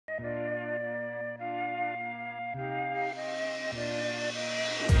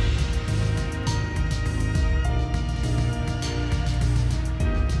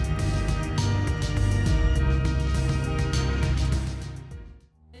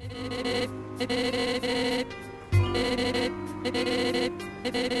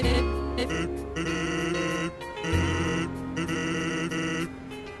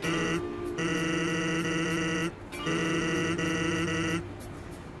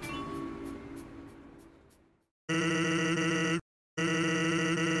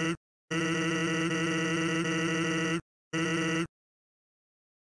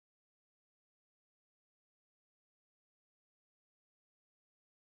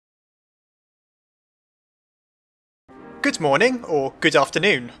Good morning, or good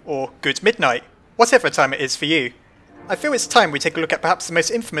afternoon, or good midnight, whatever time it is for you. I feel it's time we take a look at perhaps the most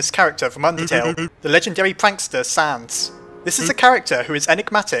infamous character from Undertale, the legendary prankster SONS. This is a character who is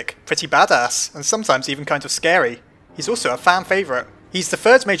enigmatic, pretty badass, and sometimes even kind of scary. He's also a fan favourite. He's the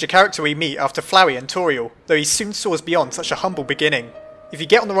third major character we meet after Flowey and Toriel, though he soon soars beyond such a humble beginning. If you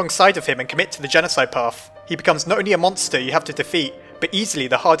get on the wrong side of him and commit to the genocide path, he becomes not only a monster you have to defeat, but easily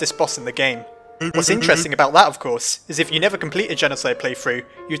the hardest boss in the game. What's interesting about that, of course, is if you never complete a genocide playthrough,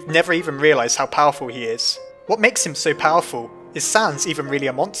 you'd never even realise how powerful he is. What makes him so powerful? Is SONS even really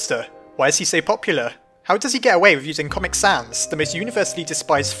a monster? Why is he so popular? How does he get away with using Comic Sans, the most universally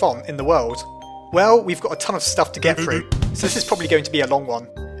despised font in the world? Well, we've got a ton of stuff to get through, so this is probably going to be a long one.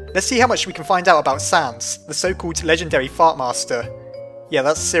 Let's see how much we can find out about SONS, the so-called legendary fart master. Yeah,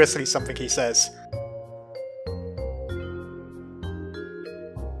 that's seriously something he says.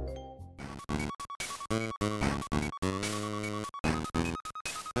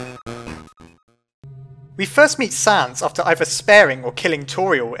 We first meet SONS after either sparing or killing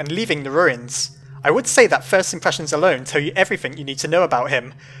Toriel and leaving the ruins. I would say that first impressions alone tell you everything you need to know about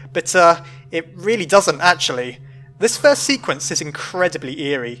him, but it really doesn't actually. This first sequence is incredibly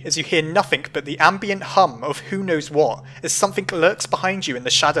eerie, as you hear nothing but the ambient hum of who knows what as something lurks behind you in the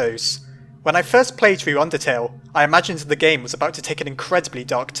shadows. When I first played through Undertale, I imagined the game was about to take an incredibly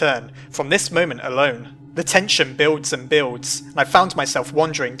dark turn from this moment alone. The tension builds and builds, and I found myself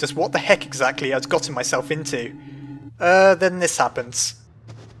wondering just what the heck exactly I'd gotten myself into. Then this happens.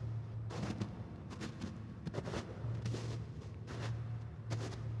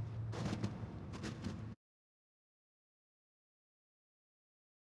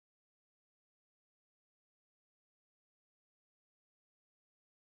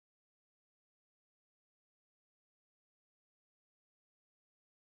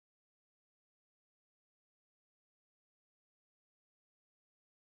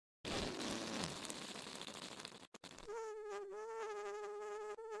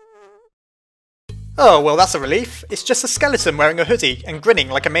 Oh, well that's a relief. It's just a skeleton wearing a hoodie and grinning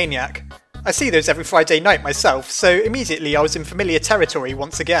like a maniac. I see those every Friday night myself, so immediately I was in familiar territory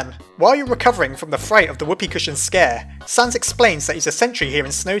once again. While you're recovering from the fright of the whoopee cushion scare, SONS explains that he's a sentry here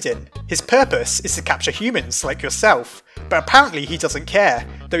in Snowdin. His purpose is to capture humans like yourself, but apparently he doesn't care,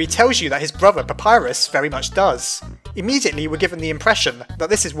 though he tells you that his brother Papyrus very much does. Immediately we're given the impression that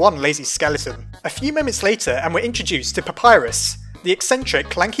this is one lazy skeleton. A few moments later and we're introduced to Papyrus, the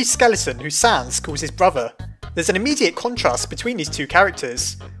eccentric, lanky skeleton who SONS calls his brother. There's an immediate contrast between these two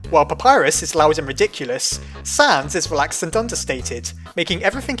characters. While Papyrus is loud and ridiculous, SONS is relaxed and understated, making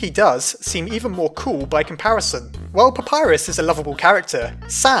everything he does seem even more cool by comparison. While Papyrus is a lovable character,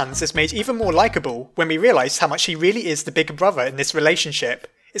 SONS is made even more likeable when we realise how much he really is the bigger brother in this relationship.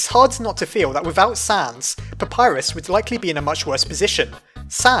 It's hard not to feel that without SONS, Papyrus would likely be in a much worse position.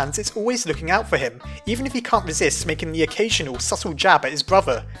 SONS is always looking out for him, even if he can't resist making the occasional subtle jab at his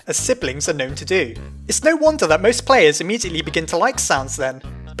brother, as siblings are known to do. It's no wonder that most players immediately begin to like SONS then.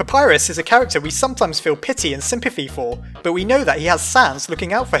 Papyrus is a character we sometimes feel pity and sympathy for, but we know that he has SONS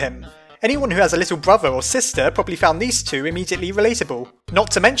looking out for him. Anyone who has a little brother or sister probably found these two immediately relatable. Not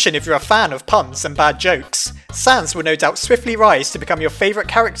to mention if you're a fan of puns and bad jokes, SONS will no doubt swiftly rise to become your favourite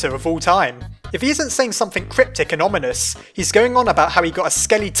character of all time. If he isn't saying something cryptic and ominous, he's going on about how he got a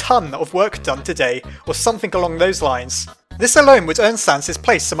skelly ton of work done today, or something along those lines. This alone would earn SONS his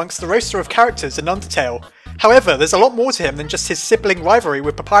place amongst the roster of characters in Undertale. However, there's a lot more to him than just his sibling rivalry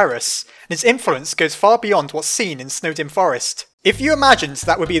with Papyrus, and his influence goes far beyond what's seen in Snowdin Forest. If you imagined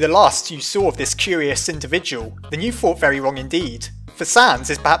that would be the last you saw of this curious individual, then you thought very wrong indeed. For SONS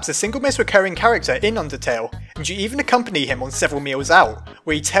is perhaps the single most recurring character in Undertale, and you even accompany him on several meals out,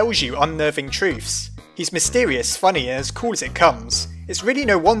 where he tells you unnerving truths. He's mysterious, funny, and as cool as it comes. It's really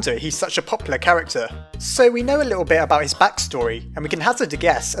no wonder he's such a popular character. So we know a little bit about his backstory, and we can hazard a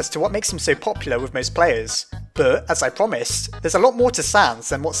guess as to what makes him so popular with most players. But, as I promised, there's a lot more to SONS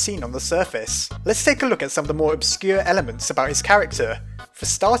than what's seen on the surface. Let's take a look at some of the more obscure elements about his character. For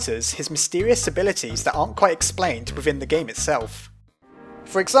starters, his mysterious abilities that aren't quite explained within the game itself.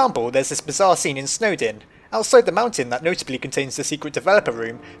 For example, there's this bizarre scene in Snowdin, Outside the mountain that notably contains the secret developer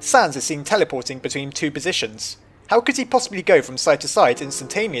room, Sans is seen teleporting between two positions. How could he possibly go from side to side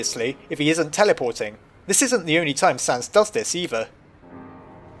instantaneously if he isn't teleporting? This isn't the only time Sans does this either.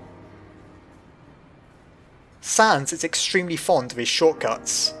 Sans is extremely fond of his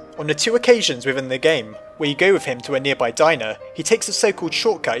shortcuts. On the 2 occasions within the game where you go with him to a nearby diner, he takes a so-called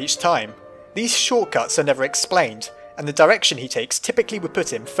shortcut each time. These shortcuts are never explained, and the direction he takes typically would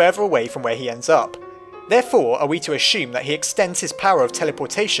put him further away from where he ends up. Therefore, are we to assume that he extends his power of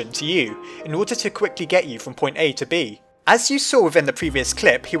teleportation to you in order to quickly get you from point A to B? As you saw within the previous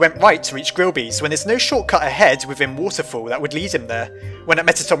clip, he went right to reach Grillby's when there's no shortcut ahead within Waterfall that would lead him there. When at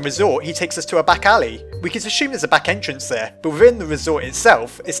Metaton Resort, he takes us to a back alley. We could assume there's a back entrance there, but within the resort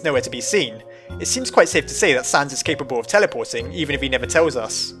itself, it's nowhere to be seen. It seems quite safe to say that Sans is capable of teleporting, even if he never tells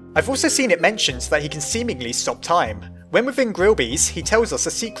us. I've also seen it mentioned that he can seemingly stop time. When within Grillby's, he tells us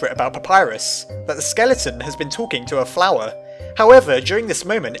a secret about Papyrus, that the skeleton has been talking to a flower. However, during this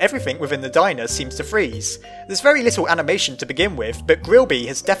moment, everything within the diner seems to freeze. There's very little animation to begin with, but Grillby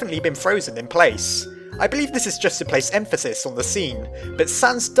has definitely been frozen in place. I believe this is just to place emphasis on the scene, but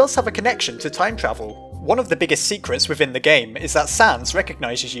Sans does have a connection to time travel. One of the biggest secrets within the game is that Sans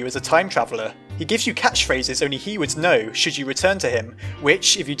recognises you as a time traveller. He gives you catchphrases only he would know should you return to him,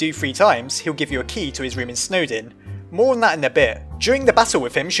 which, if you do 3 times, he'll give you a key to his room in Snowdin. More on that in a bit. During the battle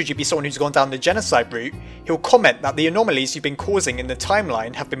with him, should you be someone who's gone down the genocide route, he'll comment that the anomalies you've been causing in the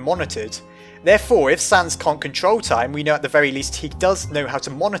timeline have been monitored. Therefore, if Sans can't control time, we know at the very least he does know how to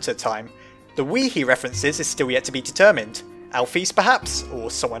monitor time. The we he references is still yet to be determined. Alphys perhaps,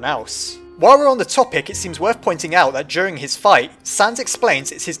 or someone else. While we're on the topic, it seems worth pointing out that during his fight, Sans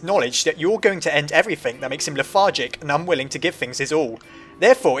explains it's his knowledge that you're going to end everything that makes him lethargic and unwilling to give things his all.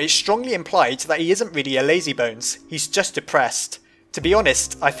 Therefore, it's strongly implied that he isn't really a lazybones, he's just depressed. To be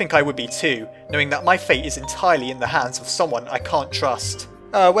honest, I think I would be too, knowing that my fate is entirely in the hands of someone I can't trust.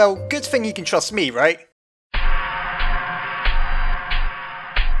 Well, good thing he can trust me, right?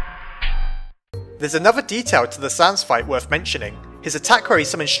 There's another detail to the Sans fight worth mentioning. His attack where he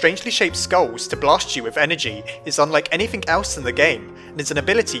summons strangely shaped skulls to blast you with energy is unlike anything else in the game, and is an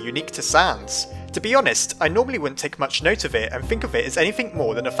ability unique to Sans. To be honest, I normally wouldn't take much note of it and think of it as anything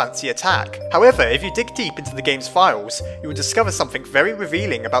more than a fancy attack. However, if you dig deep into the game's files, you will discover something very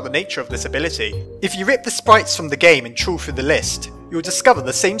revealing about the nature of this ability. If you rip the sprites from the game and trawl through the list, you will discover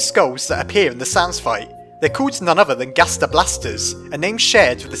the same skulls that appear in the Sans fight. They're called none other than Gaster Blasters, a name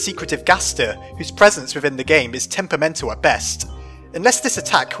shared with the secretive Gaster, whose presence within the game is temperamental at best. Unless this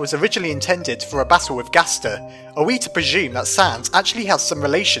attack was originally intended for a battle with Gaster, are we to presume that Sans actually has some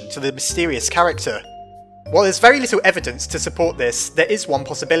relation to the mysterious character? While there's very little evidence to support this, there is one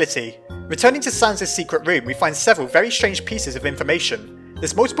possibility. Returning to Sans' secret room, we find several very strange pieces of information.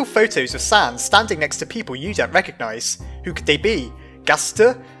 There's multiple photos of Sans standing next to people you don't recognise. Who could they be?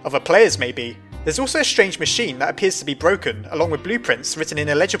 Gaster? Other players maybe? There's also a strange machine that appears to be broken, along with blueprints written in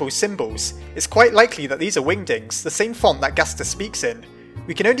illegible symbols. It's quite likely that these are wingdings, the same font that Gaster speaks in.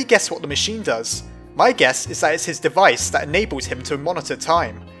 We can only guess what the machine does. My guess is that it's his device that enables him to monitor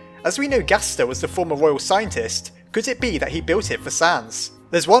time. As we know Gaster was the former royal scientist, could it be that he built it for Sans?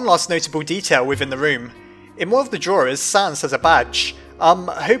 There's one last notable detail within the room. In one of the drawers, Sans has a badge.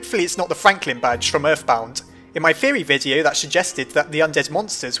 Hopefully it's not the Franklin badge from Earthbound. In my theory video that suggested that the undead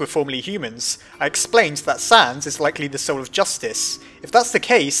monsters were formerly humans, I explained that Sans is likely the soul of justice. If that's the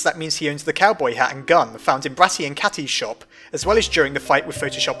case, that means he owns the cowboy hat and gun found in Bratty and Catty's shop, as well as during the fight with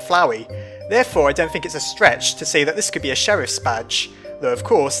Photoshop Flowey. Therefore, I don't think it's a stretch to say that this could be a sheriff's badge. Though of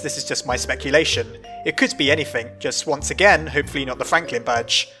course, this is just my speculation. It could be anything, just once again, hopefully not the Franklin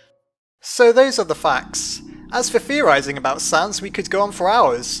badge. So those are the facts. As for theorising about Sans, we could go on for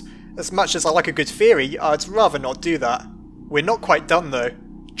hours. As much as I like a good theory, I'd rather not do that. We're not quite done though.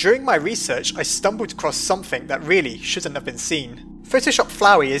 During my research, I stumbled across something that really shouldn't have been seen. Photoshop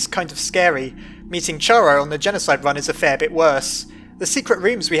Flowey is kind of scary. Meeting Charo on the genocide run is a fair bit worse. The secret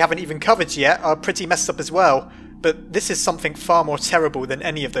rooms we haven't even covered yet are pretty messed up as well, but this is something far more terrible than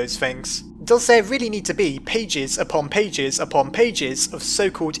any of those things. Does there really need to be pages upon pages upon pages of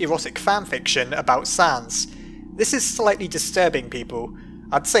so-called erotic fanfiction about Sans? This is slightly disturbing, people.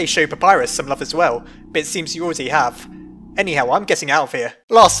 I'd say show Papyrus some love as well, but it seems you already have. Anyhow, I'm getting out of here.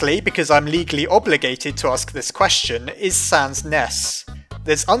 Lastly, because I'm legally obligated to ask this question, is SONS NESZ?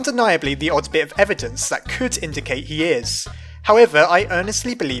 There's undeniably the odd bit of evidence that could indicate he is. However, I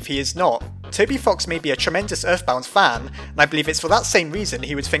earnestly believe he is not. Toby Fox may be a tremendous Earthbound fan, and I believe it's for that same reason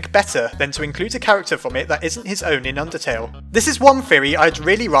he would think better than to include a character from it that isn't his own in Undertale. This is one theory I'd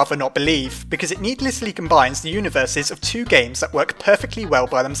really rather not believe, because it needlessly combines the universes of two games that work perfectly well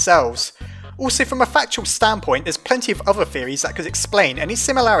by themselves. Also, from a factual standpoint, there's plenty of other theories that could explain any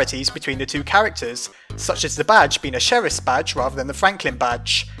similarities between the two characters, such as the badge being a sheriff's badge rather than the Franklin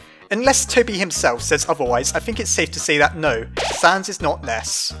badge. Unless Toby himself says otherwise, I think it's safe to say that no, Sans is not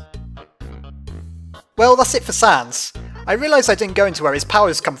Ness. Well, that's it for Sans. I realise I didn't go into where his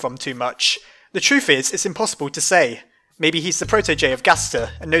powers come from too much. The truth is, it's impossible to say. Maybe he's the protege of Gaster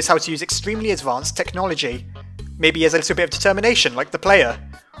and knows how to use extremely advanced technology. Maybe he has a little bit of determination like the player.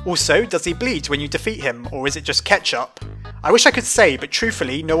 Also, does he bleed when you defeat him, or is it just ketchup? I wish I could say, but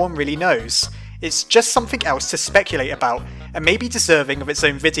truthfully, no one really knows. It's just something else to speculate about, and maybe deserving of its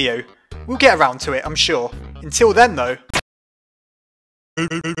own video. We'll get around to it, I'm sure. Until then, though.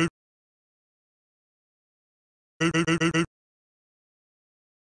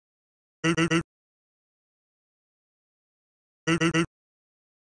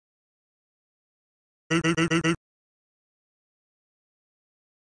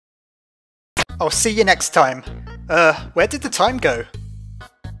 I'll see you next time. Where did the time go?